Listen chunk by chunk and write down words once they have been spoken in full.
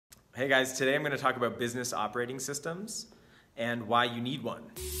Hey guys, today I'm going to talk about business operating systems and why you need one.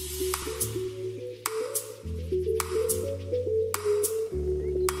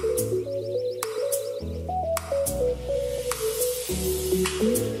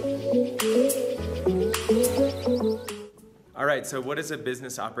 All right, so what is a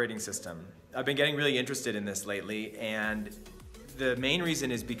business operating system? I've been getting really interested in this lately, and the main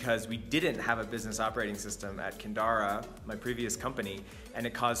reason is because we didn't have a business operating system at Kindara, my previous company, and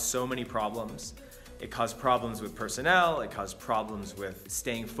it caused so many problems. It caused problems with personnel, it caused problems with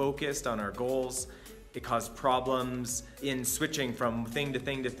staying focused on our goals, it caused problems in switching from thing to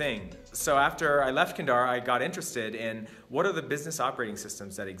thing to thing. So after I left Kindara, I got interested in what are the business operating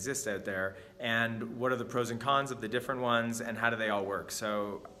systems that exist out there, and what are the pros and cons of the different ones, and how do they all work.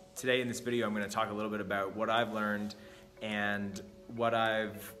 So today in this video, I'm going to talk a little bit about what I've learned and what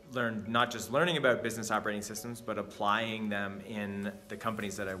I've learned, not just learning about business operating systems, but applying them in the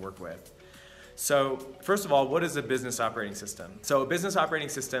companies that I work with. So first of all, what is a business operating system? So a business operating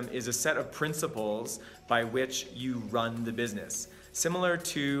system is a set of principles by which you run the business. Similar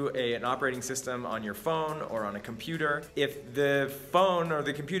to an operating system on your phone or on a computer. If the phone or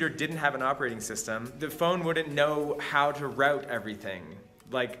the computer didn't have an operating system, the phone wouldn't know how to route everything.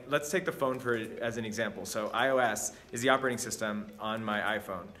 Like, let's take the phone as an example. So iOS is the operating system on my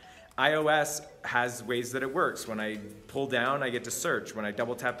iPhone. iOS has ways that it works. When I pull down, I get to search. When I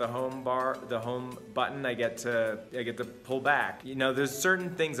double tap the home button, I get to pull back. You know, there's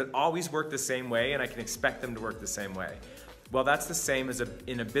certain things that always work the same way, and I can expect them to work the same way. Well, that's the same as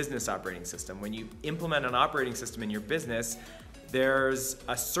in a business operating system. When you implement an operating system in your business, there's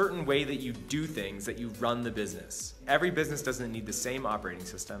a certain way that you do things, that you run the business. Every business doesn't need the same operating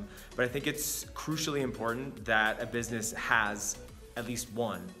system, but I think it's crucially important that a business has at least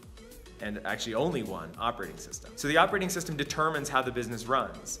one, and actually only one, operating system. So the operating system determines how the business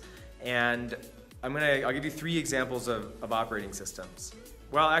runs. And I'll give you 3 examples of operating systems.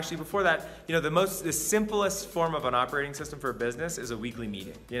 Well, actually before that, you know, the simplest form of an operating system for a business is a weekly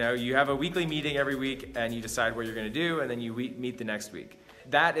meeting. You know, you have a weekly meeting every week and you decide what you're going to do, and then you meet the next week.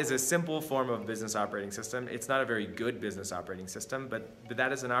 That is a simple form of business operating system. It's not a very good business operating system, but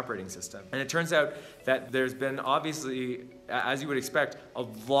that is an operating system. And it turns out that there's been, obviously, as you would expect, a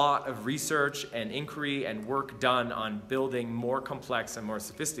lot of research and inquiry and work done on building more complex and more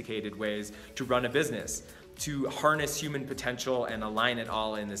sophisticated ways to run a business, to harness human potential and align it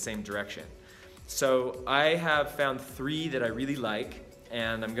all in the same direction. So I have found 3 that I really like,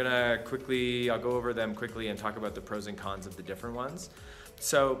 and I'll go over them quickly and talk about the pros and cons of the different ones.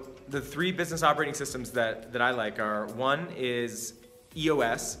 So the 3 business operating systems that I like are, one is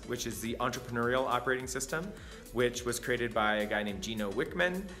EOS, which is the Entrepreneurial Operating System, which was created by a guy named Gino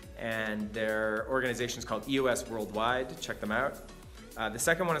Wickman, and their organization is called EOS Worldwide. Check them out. The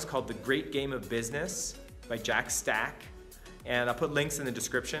second one is called The Great Game of Business by Jack Stack, and I'll put links in the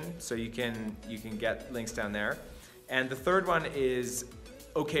description so you can get links down there. And the third one is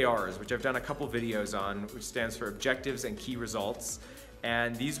OKRs, which I've done a couple videos on, which stands for Objectives and Key Results.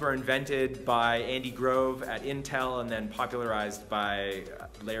 And these were invented by Andy Grove at Intel and then popularized by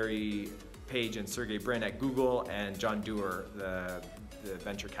Larry Page and Sergey Brin at Google and John Doerr, the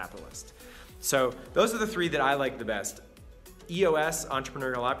venture capitalist. So those are the 3 that I like the best. EOS,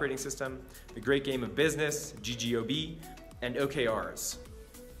 Entrepreneurial Operating System, The Great Game of Business, GGOB, and OKRs.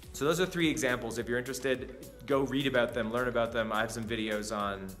 So those are 3 examples. If you're interested, go read about them, learn about them. I have some videos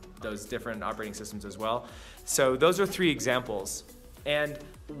on those different operating systems as well. So those are 3 examples. And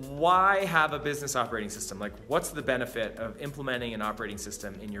why have a business operating system? Like, what's the benefit of implementing an operating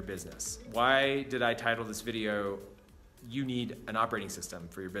system in your business? Why did I title this video, You Need an Operating System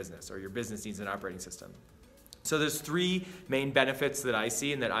for Your Business, or Your Business Needs an Operating System? So there's 3 main benefits that I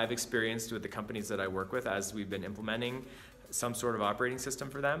see and that I've experienced with the companies that I work with as we've been implementing some sort of operating system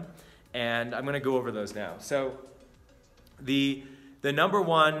for them. And I'm going to go over those now. So the number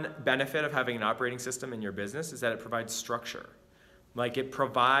 1 benefit of having an operating system in your business is that it provides structure. Like, it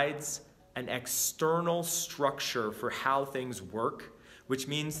provides an external structure for how things work, which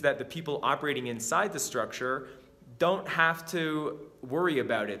means that the people operating inside the structure don't have to worry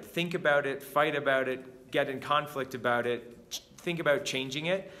about it, think about it, fight about it, get in conflict about it, think about changing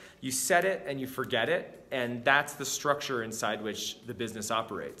it. You set it and you forget it, and that's the structure inside which the business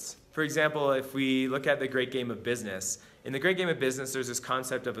operates. For example, if we look at the Great Game of Business, in the Great Game of Business, there's this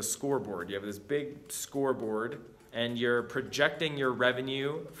concept of a scoreboard. You have this big scoreboard, and you're projecting your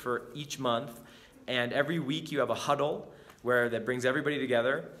revenue for each month, and every week you have a huddle that brings everybody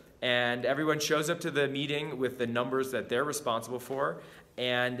together, and everyone shows up to the meeting with the numbers that they're responsible for,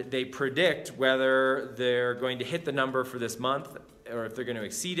 and they predict whether they're going to hit the number for this month or if they're going to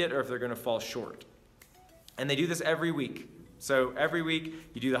exceed it, or if they're going to fall short. And they do this every week. So every week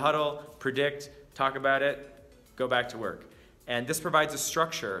you do the huddle, predict, talk about it, go back to work. And this provides a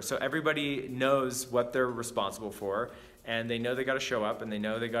structure so everybody knows what they're responsible for, and they know they got to show up, and they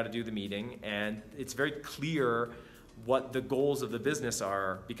know they got to do the meeting, and it's very clear what the goals of the business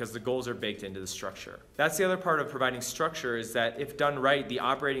are because the goals are baked into the structure. That's the other part of providing structure, is that if done right, the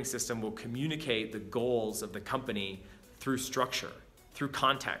operating system will communicate the goals of the company through structure, through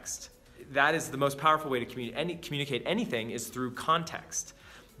context. That is the most powerful way to communicate anything, is through context.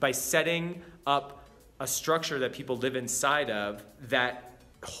 By setting up a structure that people live inside of that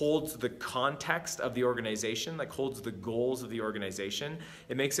holds the context of the organization, like holds the goals of the organization,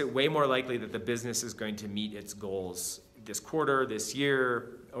 it makes it way more likely that the business is going to meet its goals this quarter, this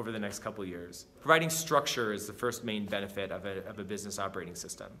year, over the next couple of years. Providing structure is the first main benefit of a business operating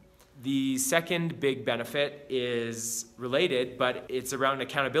system. The second big benefit is related, but it's around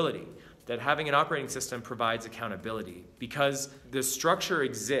accountability. That having an operating system provides accountability. Because the structure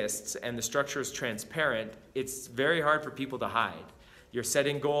exists and the structure is transparent, it's very hard for people to hide. You're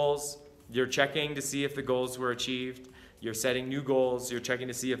setting goals, you're checking to see if the goals were achieved, you're setting new goals, you're checking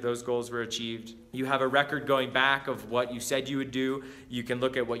to see if those goals were achieved. You have a record going back of what you said you would do. You can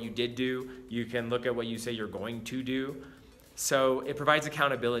look at what you did do. You can look at what you say you're going to do. So it provides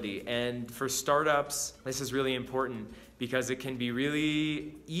accountability. And for startups, this is really important because it can be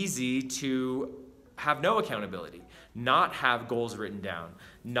really easy to have no accountability, not have goals written down,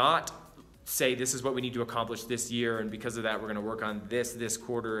 not say this is what we need to accomplish this year, and because of that we're going to work on this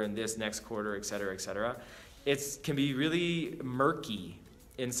quarter and this next quarter, et cetera, et cetera. It can be really murky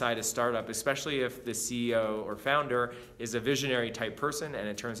inside a startup, especially if the CEO or founder is a visionary type person, and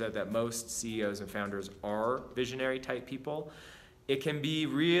it turns out that most CEOs and founders are visionary type people. It can be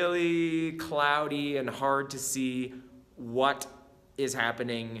really cloudy and hard to see what is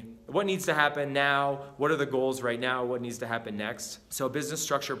happening, what needs to happen now, what are the goals right now, what needs to happen next. So a business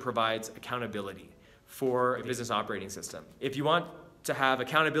structure provides accountability for a business operating system. If you want to have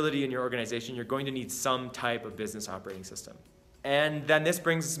accountability in your organization, you're going to need some type of business operating system. And then this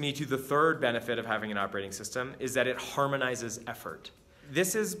brings me to the third benefit of having an operating system, is that it harmonizes effort.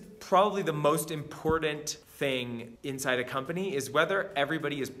 This is probably the most important thing inside a company, is whether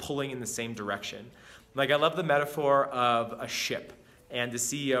everybody is pulling in the same direction. Like, I love the metaphor of a ship, and the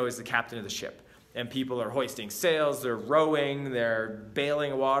CEO is the captain of the ship. And people are hoisting sails, they're rowing, they're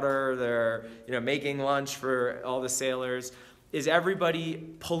bailing water, they're making lunch for all the sailors. Is everybody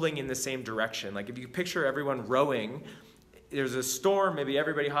pulling in the same direction? Like, if you picture everyone rowing, there's a storm, maybe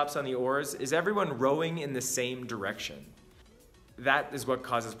everybody hops on the oars. Is everyone rowing in the same direction? That is what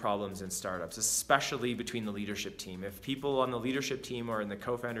causes problems in startups, especially between the leadership team. If people on the leadership team or in the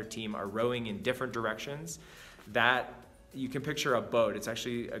co-founder team are rowing in different directions, that you can picture a boat. It's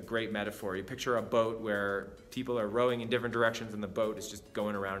actually a great metaphor. You picture a boat where people are rowing in different directions and the boat is just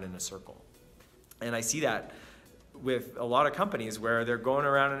going around in a circle. And I see that with a lot of companies where they're going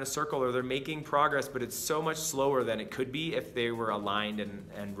around in a circle, or they're making progress, but it's so much slower than it could be if they were aligned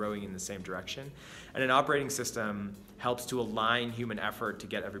and rowing in the same direction. And an operating system helps to align human effort to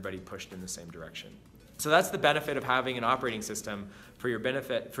get everybody pushed in the same direction. So that's the benefit of having an operating system for your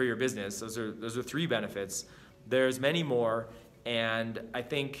business. Those are three benefits. There's many more, and I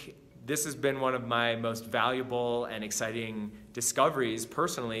think this has been one of my most valuable and exciting discoveries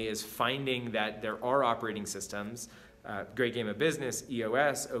personally, is finding that there are operating systems. Great Game of Business,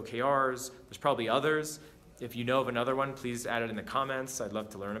 EOS, OKRs, there's probably others. If you know of another one, please add it in the comments. I'd love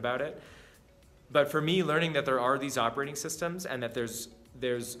to learn about it. But for me, learning that there are these operating systems and that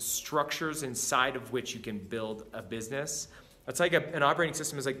there's structures inside of which you can build a business. It's like an operating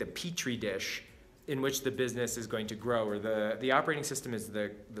system is like the petri dish in which the business is going to grow, or the operating system is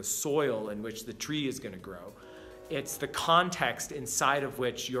the soil in which the tree is going to grow. It's the context inside of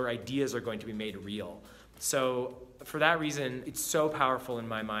which your ideas are going to be made real. So for that reason, it's so powerful in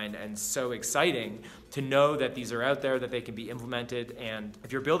my mind and so exciting to know that these are out there, that they can be implemented. And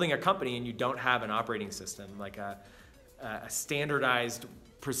if you're building a company and you don't have an operating system, like a standardized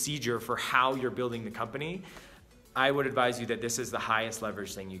procedure for how you're building the company, I would advise you that this is the highest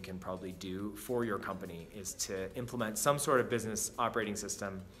leverage thing you can probably do for your company, is to implement some sort of business operating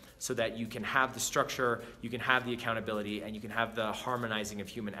system so that you can have the structure, you can have the accountability, and you can have the harmonizing of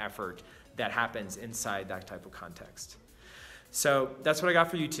human effort that happens inside that type of context. So that's what I got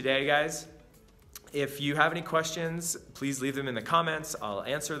for you today, guys. If you have any questions, please leave them in the comments. I'll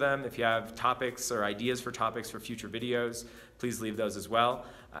answer them. If you have topics or ideas for topics for future videos, please leave those as well.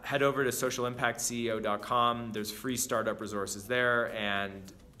 Head over to socialimpactceo.com. There's free startup resources there,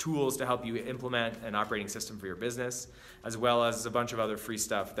 and tools to help you implement an operating system for your business, as well as a bunch of other free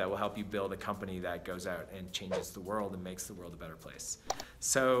stuff that will help you build a company that goes out and changes the world and makes the world a better place.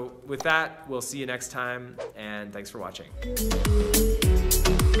 So with that, we'll see you next time, and thanks for watching.